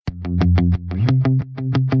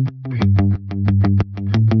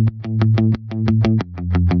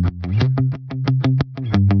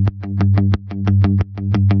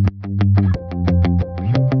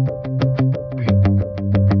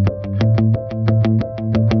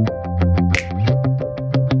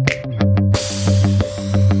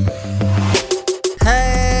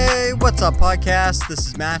What's up, podcast? This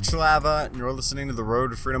is Matt Shalava, and you're listening to the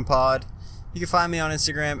Road to Freedom Pod. You can find me on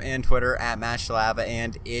Instagram and Twitter at Matt Shalava,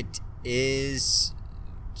 and it is...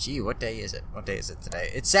 what day is it? What day is it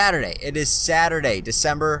today? It's Saturday. It is Saturday,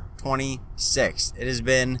 December 26th. It has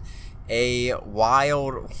been a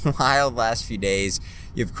wild last few days.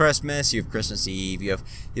 You have Christmas, you have Christmas Eve, you have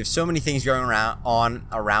so many things going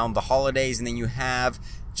around the holidays, and then you have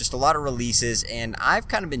just a lot of releases, and I've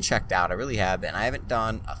kind of been checked out. I really have been. I haven't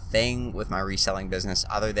done a thing with my reselling business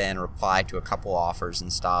other than reply to a couple offers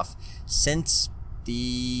and stuff since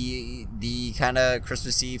the kind of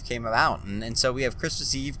Christmas Eve came about. And so we have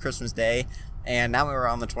Christmas Eve, Christmas Day, and now we're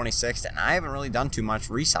on the 26th, and I haven't really done too much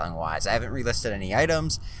reselling wise. I haven't relisted any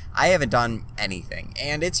items. I haven't done anything,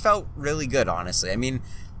 and it's felt really good, honestly. I mean,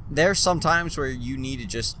 there's some times where you need to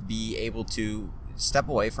just be able to step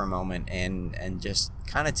away for a moment and just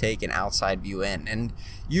kind of take an outside view in. And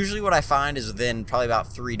usually what I find is within probably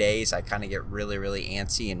about 3 days, I kind of get really, really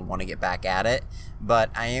antsy and want to get back at it.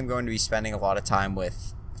 But I am going to be spending a lot of time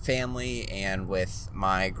with family and with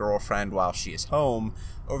my girlfriend while she is home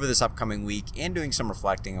over this upcoming week, and doing some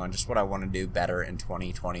reflecting on just what I want to do better in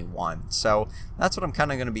 2021. So that's what I'm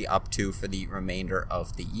kind of going to be up to for the remainder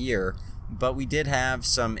of the year. But we did have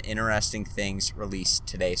some interesting things released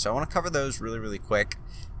today, so I want to cover those really, really quick.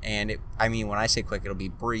 And when I say quick, it'll be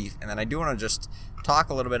brief. And then I do want to just talk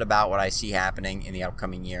a little bit about what I see happening in the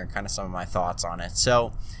upcoming year and kind of some of my thoughts on it.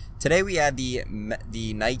 So today we had the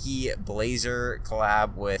Nike Blazer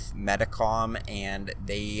collab with Metacom, and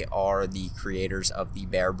they are the creators of the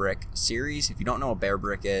Bear Brick series. If you don't know what Bear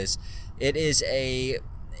Brick is, it's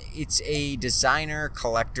a designer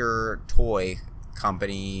collector toy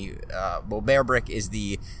company. Bear Brick is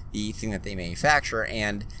the thing that they manufacture,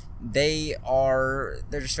 and they're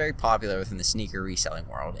just very popular within the sneaker reselling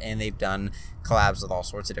world, and they've done collabs with all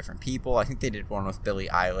sorts of different people. I think they did one with Billie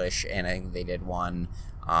Eilish, and I think they did one,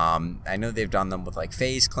 I know they've done them with like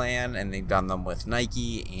FaZe Clan, and they've done them with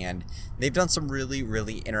Nike, and they've done some really,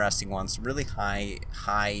 really interesting ones, really high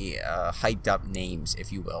hyped up names,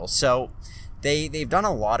 if you will. So they've done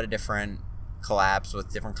a lot of different collabs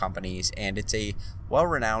with different companies, and it's a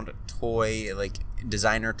well-renowned toy, like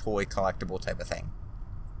designer toy collectible type of thing.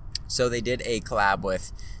 So they did a collab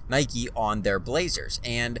with Nike on their Blazers,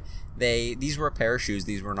 and these were a pair of shoes.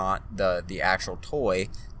 These were not the actual toy,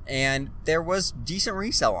 and there was decent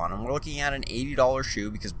resale on them. We're looking at an $80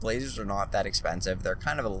 shoe because Blazers are not that expensive. They're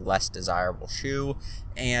kind of a less desirable shoe,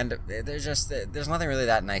 and there's nothing really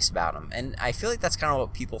that nice about them. And I feel like that's kind of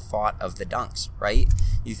what people thought of the Dunks, right?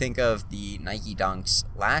 You think of the Nike Dunks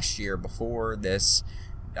last year before this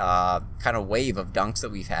kind of wave of Dunks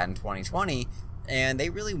that we've had in 2020, and they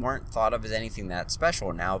really weren't thought of as anything that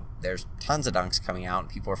special. Now there's tons of Dunks coming out, and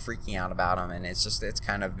people are freaking out about them, and it's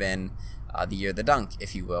kind of been the year of the Dunk,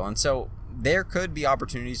 if you will. And so there could be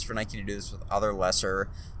opportunities for Nike to do this with other lesser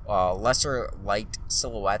liked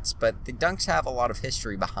silhouettes, but the Dunks have a lot of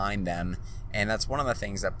history behind them, and that's one of the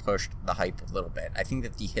things that pushed the hype a little bit. I think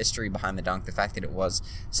that the history behind the Dunk, the fact that it was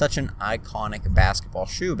such an iconic basketball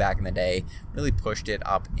shoe back in the day, really pushed it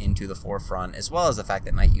up into the forefront, as well as the fact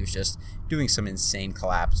that Nike was just doing some insane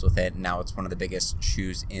collabs with it, and now it's one of the biggest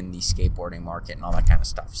shoes in the skateboarding market and all that kind of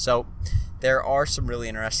stuff. So there are some really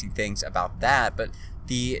interesting things about that, but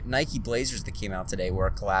the Nike Blazers that came out today were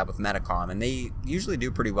a collab with Metacom, and they usually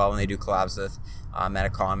do pretty well when they do collabs with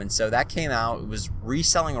Metacom. And so that came out. It was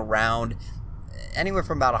reselling around anywhere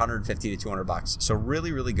from about $150 to $200. So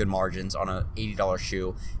really, really good margins on an $80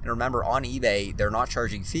 shoe. And remember, on eBay, they're not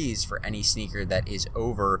charging fees for any sneaker that is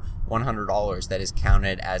over $100 that is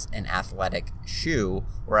counted as an athletic shoe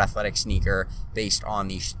or athletic sneaker based on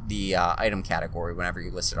the item category whenever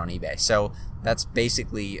you list it on eBay. So that's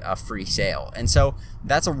basically a free sale. And so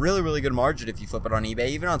that's a really, really good margin if you flip it on eBay.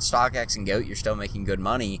 Even on StockX and GOAT, you're still making good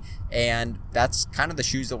money. And that's kind of the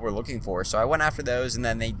shoes that we're looking for. So I went after those, and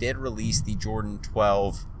then they did release the Jordan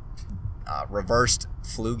 12 reversed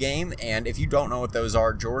flu game. And if you don't know what those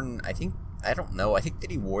are, Jordan, I think that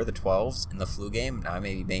he wore the 12s in the flu game. Now I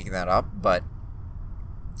may be making that up, but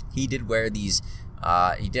he did wear these.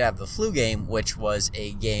 He did have the flu game, which was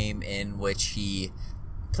a game in which he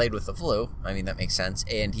played with the flu. I mean, that makes sense.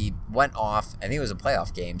 And he went off, I think it was a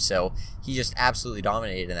playoff game, so he just absolutely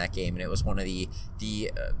dominated in that game, and it was one of the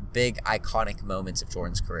big iconic moments of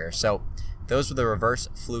Jordan's career. So those were the reverse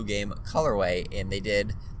flu game colorway, and they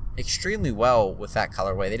did extremely well with that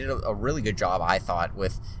colorway. They did a really good job, I thought,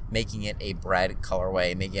 with making it a bread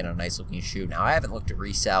colorway, making it a nice looking shoe. Now, I haven't looked to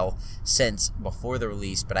resell since before the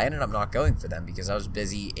release, but I ended up not going for them because I was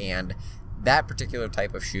busy, and that particular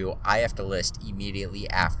type of shoe, I have to list immediately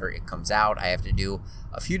after it comes out. I have to do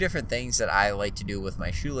a few different things that I like to do with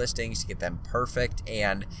my shoe listings to get them perfect,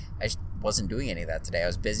 and I just wasn't doing any of that today. I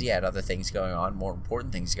was busy, I had other things going on, more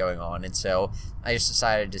important things going on, and so I just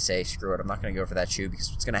decided to say, screw it, I'm not going to go for that shoe,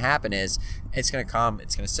 because what's going to happen is it's going to come,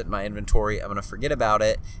 it's going to sit in my inventory, I'm going to forget about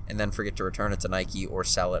it, and then forget to return it to Nike or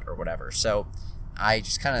sell it or whatever. So I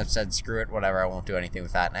just kind of said, screw it, whatever, I won't do anything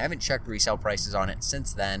with that, and I haven't checked resale prices on it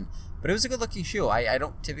since then, but it was a good looking shoe. I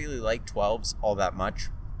don't typically like 12s all that much.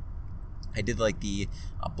 I did like the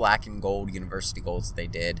black and gold University Golds that they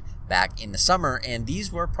did back in the summer, and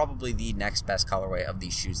these were probably the next best colorway of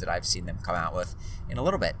these shoes that I've seen them come out with in a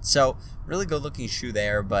little bit. So really good looking shoe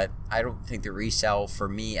there, but I don't think the resale for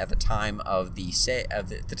me at the time of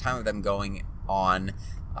the time of them going on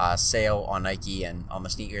sale on Nike and on the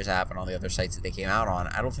Sneakers app and all the other sites that they came out on,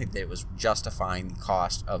 I don't think that it was justifying the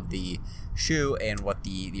cost of the shoe and what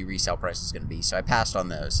the resale price is going to be. So I passed on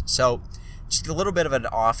those. So just a little bit of an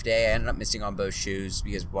off day. I ended up missing on both shoes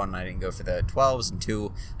because, one, I didn't go for the 12s, and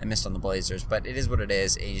two, I missed on the Blazers, but it is what it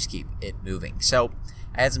is, and you just keep it moving. So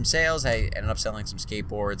I had some sales. I ended up selling some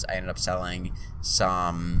skateboards. I ended up selling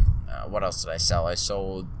some, what else did I sell? I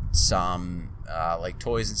sold some like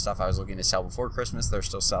toys and stuff I was looking to sell before Christmas. They're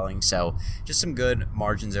still selling, so just some good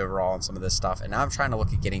margins overall on some of this stuff. And now I'm trying to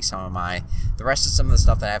look at getting some of the rest of some of the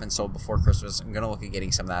stuff that I haven't sold before Christmas. I'm going to look at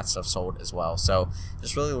getting some of that stuff sold as well. So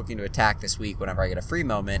just really looking to attack this week whenever I get a free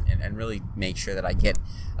moment and really make sure that I get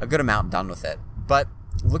a good amount done with it. But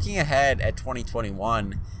looking ahead at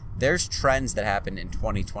 2021, there's trends that happened in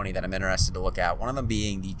 2020 that I'm interested to look at. One of them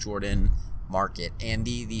being the Jordan market, and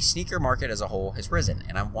the sneaker market as a whole has risen,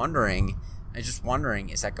 and I'm just wondering,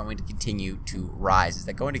 is that going to continue to rise? Is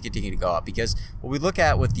that going to continue to go up? Because what we look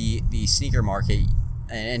at with the sneaker market,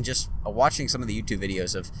 and just watching some of the YouTube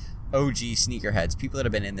videos of OG sneakerheads, people that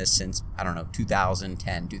have been in this since,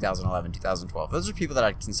 2010, 2011, 2012. Those are people that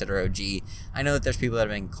I'd consider OG. I know that there's people that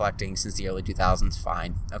have been collecting since the early 2000s.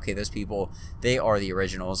 Fine. Okay, those people, they are the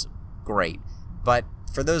originals. Great. But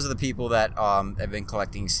for those of the people that have been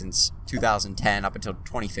collecting since 2010 up until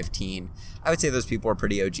 2015, I would say those people are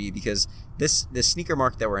pretty OG, because this sneaker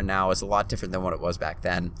market that we're in now is a lot different than what it was back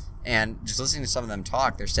then. And just listening to some of them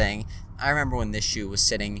talk, they're saying, I remember when this shoe was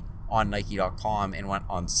sitting on Nike.com and went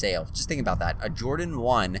on sale. Just think about that. A Jordan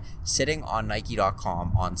 1 sitting on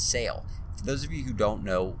Nike.com on sale. For those of you who don't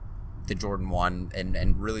know the Jordan 1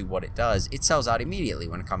 and really what it does, it sells out immediately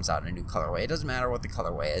when it comes out in a new colorway. It doesn't matter what the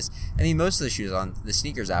colorway is. I mean, most of the shoes on the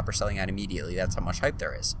Sneakers app are selling out immediately. That's how much hype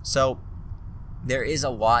there is. So there is a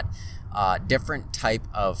lot different type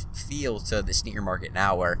of feel to the sneaker market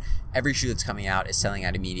now, where every shoe that's coming out is selling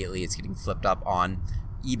out immediately. It's getting flipped up on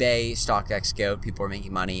eBay, StockX, Goat. People are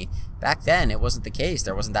making money. Back then, it wasn't the case.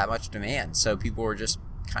 There wasn't that much demand, so people were just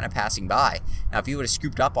kind of passing by. Now, if you would have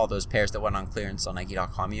scooped up all those pairs that went on clearance on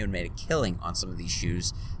Nike.com, you would have made a killing on some of these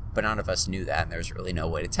shoes, but none of us knew that, and there's really no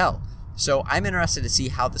way to tell. So I'm interested to see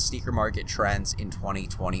how the sneaker market trends in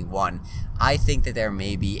 2021. I think that there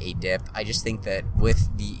may be a dip. I just think that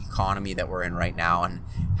with the economy that we're in right now and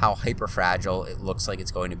how hyper fragile it looks like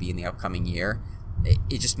it's going to be in the upcoming year,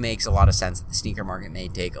 it just makes a lot of sense that the sneaker market may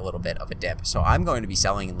take a little bit of a dip. So I'm going to be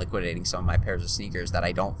selling and liquidating some of my pairs of sneakers that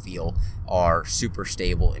I don't feel are super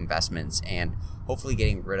stable investments, and hopefully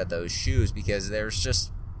getting rid of those shoes, because there's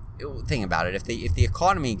just, think about it, if the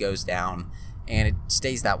economy goes down and it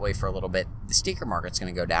stays that way for a little bit, the sneaker market's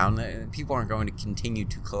going to go down. People aren't going to continue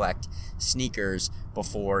to collect sneakers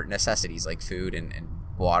before necessities like food and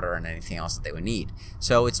water and anything else that they would need.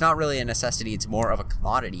 So it's not really a necessity, it's more of a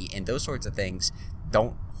commodity, and those sorts of things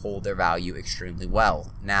don't hold their value extremely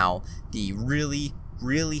well. Now, the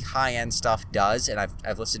really high-end stuff does, and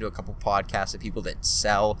I've listened to a couple podcasts of people that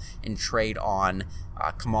sell and trade on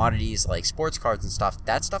commodities like sports cards and stuff.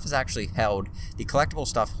 That stuff is actually held, the collectible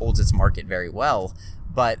stuff holds its market very well,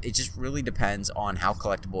 but it just really depends on how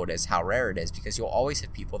collectible it is, how rare it is, because you'll always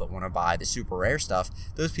have people that want to buy the super rare stuff.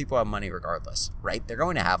 Those people have money regardless, right? They're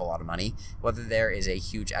going to have a lot of money, whether there is a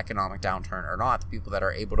huge economic downturn or not. The people that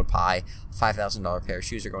are able to buy a $5,000 pair of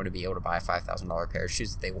shoes are going to be able to buy a $5,000 pair of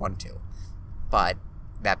shoes that they want to. But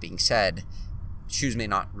that being said, shoes may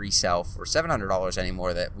not resell for $700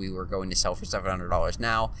 anymore that we were going to sell for $700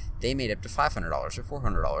 now. They may dip to $500 or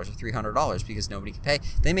 $400 or $300 because nobody can pay.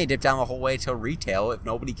 They may dip down the whole way to retail if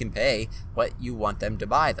nobody can pay what you want them to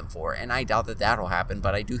buy them for. And I doubt that that'll happen,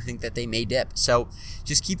 but I do think that they may dip. So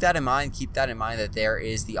just keep that in mind. Keep that in mind, that there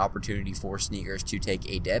is the opportunity for sneakers to take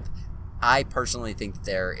a dip. I personally think that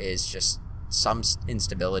there is just some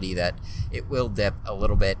instability, that it will dip a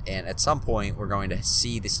little bit, and at some point we're going to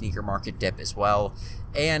see the sneaker market dip as well.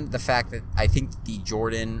 And the fact that I think the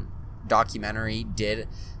Jordan documentary did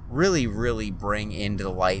really, really bring into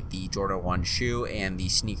the light the Jordan 1 shoe and the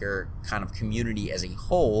sneaker kind of community as a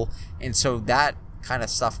whole. And so that kind of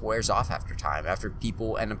stuff wears off after time. After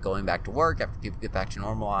people end up going back to work, after people get back to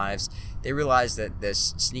normal lives, they realize that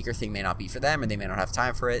this sneaker thing may not be for them and they may not have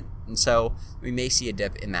time for it. And so we may see a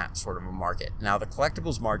dip in that sort of a market. Now, the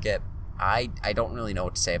collectibles market, I don't really know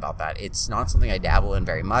what to say about that. It's not something I dabble in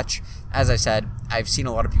very much. As I said, I've seen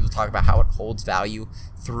a lot of people talk about how it holds value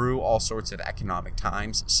through all sorts of economic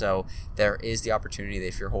times. So there is the opportunity that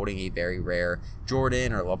if you're holding a very rare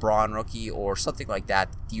Jordan or LeBron rookie or something like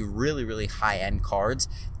that, the really, really high-end cards,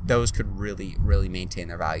 those could really, really maintain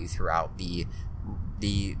their value throughout the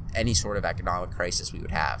any sort of economic crisis we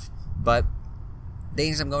would have. But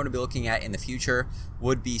things I'm going to be looking at in the future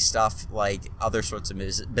would be stuff like other sorts of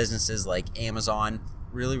businesses like Amazon.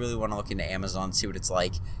 Really, really want to look into Amazon, see what it's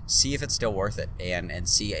like, see if it's still worth it, and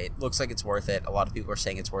see. It looks like it's worth it. A lot of people are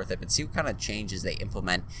saying it's worth it, but see what kind of changes they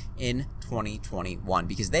implement in 2021,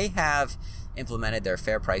 because they have implemented their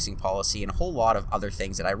fair pricing policy and a whole lot of other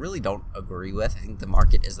things that I really don't agree with. I think the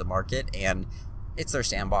market is the market, and it's their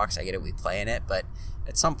sandbox. I get it, we play in it, but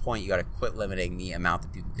at some point you got to quit limiting the amount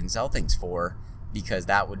that people can sell things for, because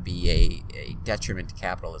that would be a detriment to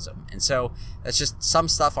capitalism. And so that's just some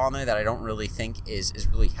stuff on there that I don't really think is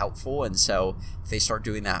really helpful. And so if they start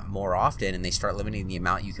doing that more often and they start limiting the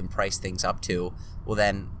amount you can price things up to, well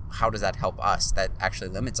then how does that help us? That actually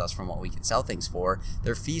limits us from what we can sell things for.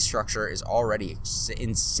 Their fee structure is already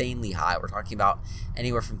insanely high. We're talking about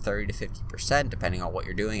anywhere from 30 to 50%, depending on what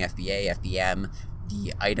you're doing, FBA, FBM,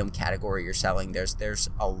 the item category you're selling. There's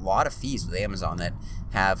a lot of fees with Amazon that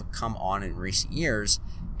have come on in recent years,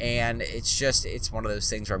 and it's one of those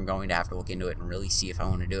things where I'm going to have to look into it and really see if I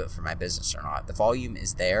want to do it for my business or not. The volume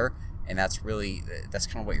is there, and that's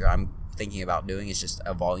kind of what I'm thinking about doing, is just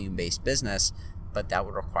a volume-based business, but that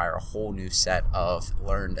would require a whole new set of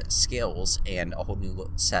learned skills and a whole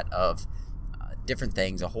new set of different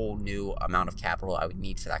things, a whole new amount of capital I would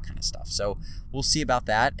need for that kind of stuff. So we'll see about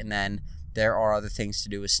that. And then there are other things to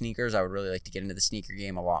do with sneakers. I would really like to get into the sneaker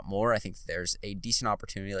game a lot more. I think there's a decent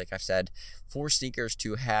opportunity, like I've said, for sneakers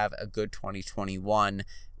to have a good 2021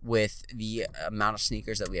 with the amount of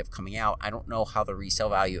sneakers that we have coming out. I don't know how the resale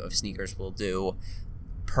value of sneakers will do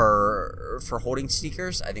for holding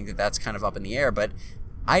sneakers. I think that that's kind of up in the air, but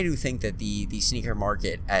I do think that the sneaker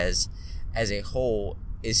market as a whole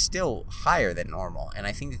is still higher than normal, and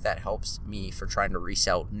I think that helps me for trying to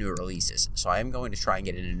resell new releases. So I am going to try and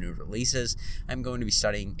get into new releases. I'm going to be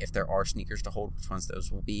studying if there are sneakers to hold, which ones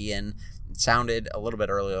those will be. And it sounded a little bit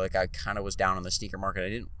earlier like I kind of was down on the sneaker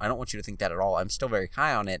market. I don't want you to think that at all. I'm still very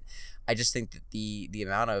high on it. I just think that the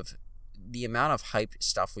amount of hype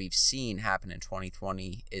stuff we've seen happen in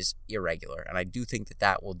 2020 is irregular, and I do think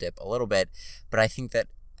that will dip a little bit. But I think that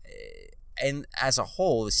and as a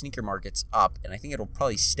whole, the sneaker market's up, and I think it'll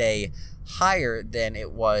probably stay higher than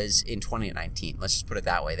it was in 2019. Let's just put it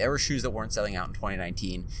that way. There were shoes that weren't selling out in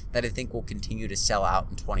 2019 that I think will continue to sell out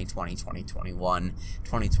in 2020, 2021,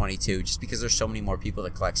 2022, just because there's so many more people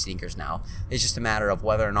that collect sneakers now. It's just a matter of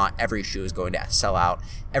whether or not every shoe is going to sell out.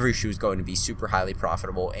 Every shoe is going to be super highly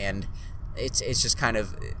profitable, and it's just kind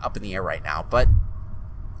of up in the air right now. But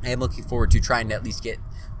I am looking forward to trying to at least get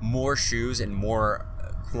more shoes and more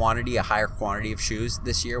a higher quantity of shoes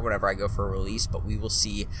this year whenever I go for a release, but we will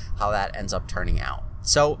see how that ends up turning out.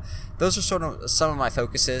 So those are sort of some of my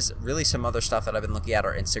focuses. Really, some other stuff that I've been looking at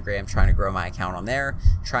are Instagram, trying to grow my account on there,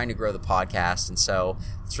 trying to grow the podcast. And so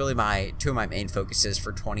it's really two of my main focuses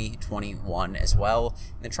for 2021 as well.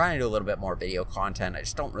 And then trying to do a little bit more video content. I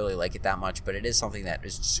just don't really like it that much, but it is something that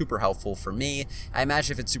is super helpful for me. I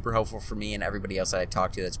imagine if it's super helpful for me and everybody else that I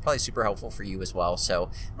talk to, that's probably super helpful for you as well. So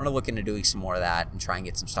I'm going to look into doing some more of that and try and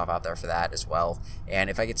get some stuff out there for that as well. And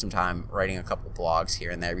if I get some time, writing a couple blogs here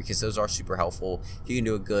and there, because those are super helpful. You can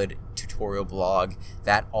do a good tutorial blog,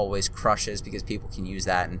 that always crushes, because people can use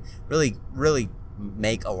that and really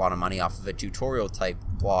make a lot of money off of a tutorial type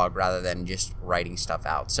blog rather than just writing stuff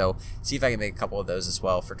out. So see if I can make a couple of those as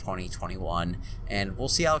well for 2021, and we'll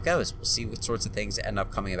see how it goes. We'll see what sorts of things end up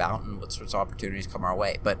coming about and what sorts of opportunities come our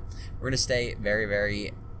way. But we're going to stay very,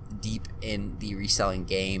 very deep in the reselling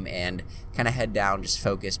game and kind of head down, just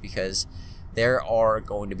focus, because there are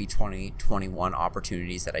going to be 2021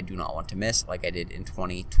 opportunities that I do not want to miss, like I did in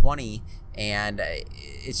 2020. And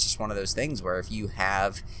it's just one of those things where if you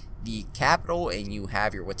have the capital and you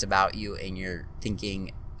have your wits about you and you're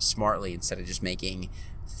thinking smartly instead of just making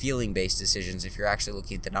feeling-based decisions, if you're actually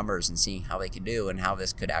looking at the numbers and seeing how they could do and how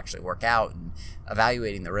this could actually work out and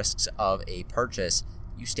evaluating the risks of a purchase,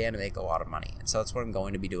 you stand to make a lot of money. And so that's what I'm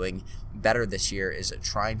going to be doing better this year, is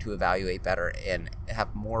trying to evaluate better and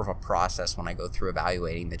have more of a process when I go through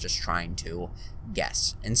evaluating than just trying to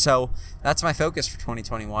guess. And so that's my focus for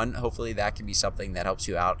 2021. Hopefully that can be something that helps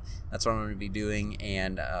you out. That's what I'm going to be doing.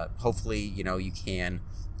 And hopefully, you can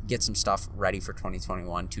get some stuff ready for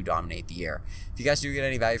 2021 to dominate the year. If you guys do get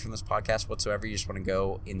any value from this podcast whatsoever, you just want to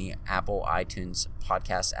go in the Apple iTunes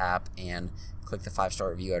podcast app and click the 5-star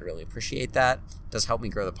review. I'd really appreciate that. It does help me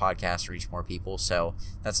grow the podcast, reach more people. So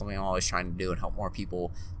that's something I'm always trying to do, and help more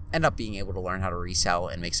people end up being able to learn how to resell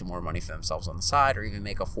and make some more money for themselves on the side, or even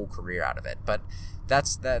make a full career out of it. But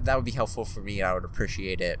that would be helpful for me, and I would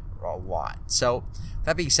appreciate it a lot. So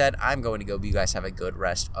that being said, I'm going to go. You guys have a good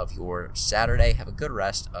rest of your Saturday. Have a good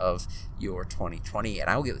rest of your 2020, and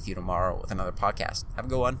I will get with you tomorrow with another podcast. Have a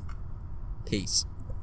good one. Peace.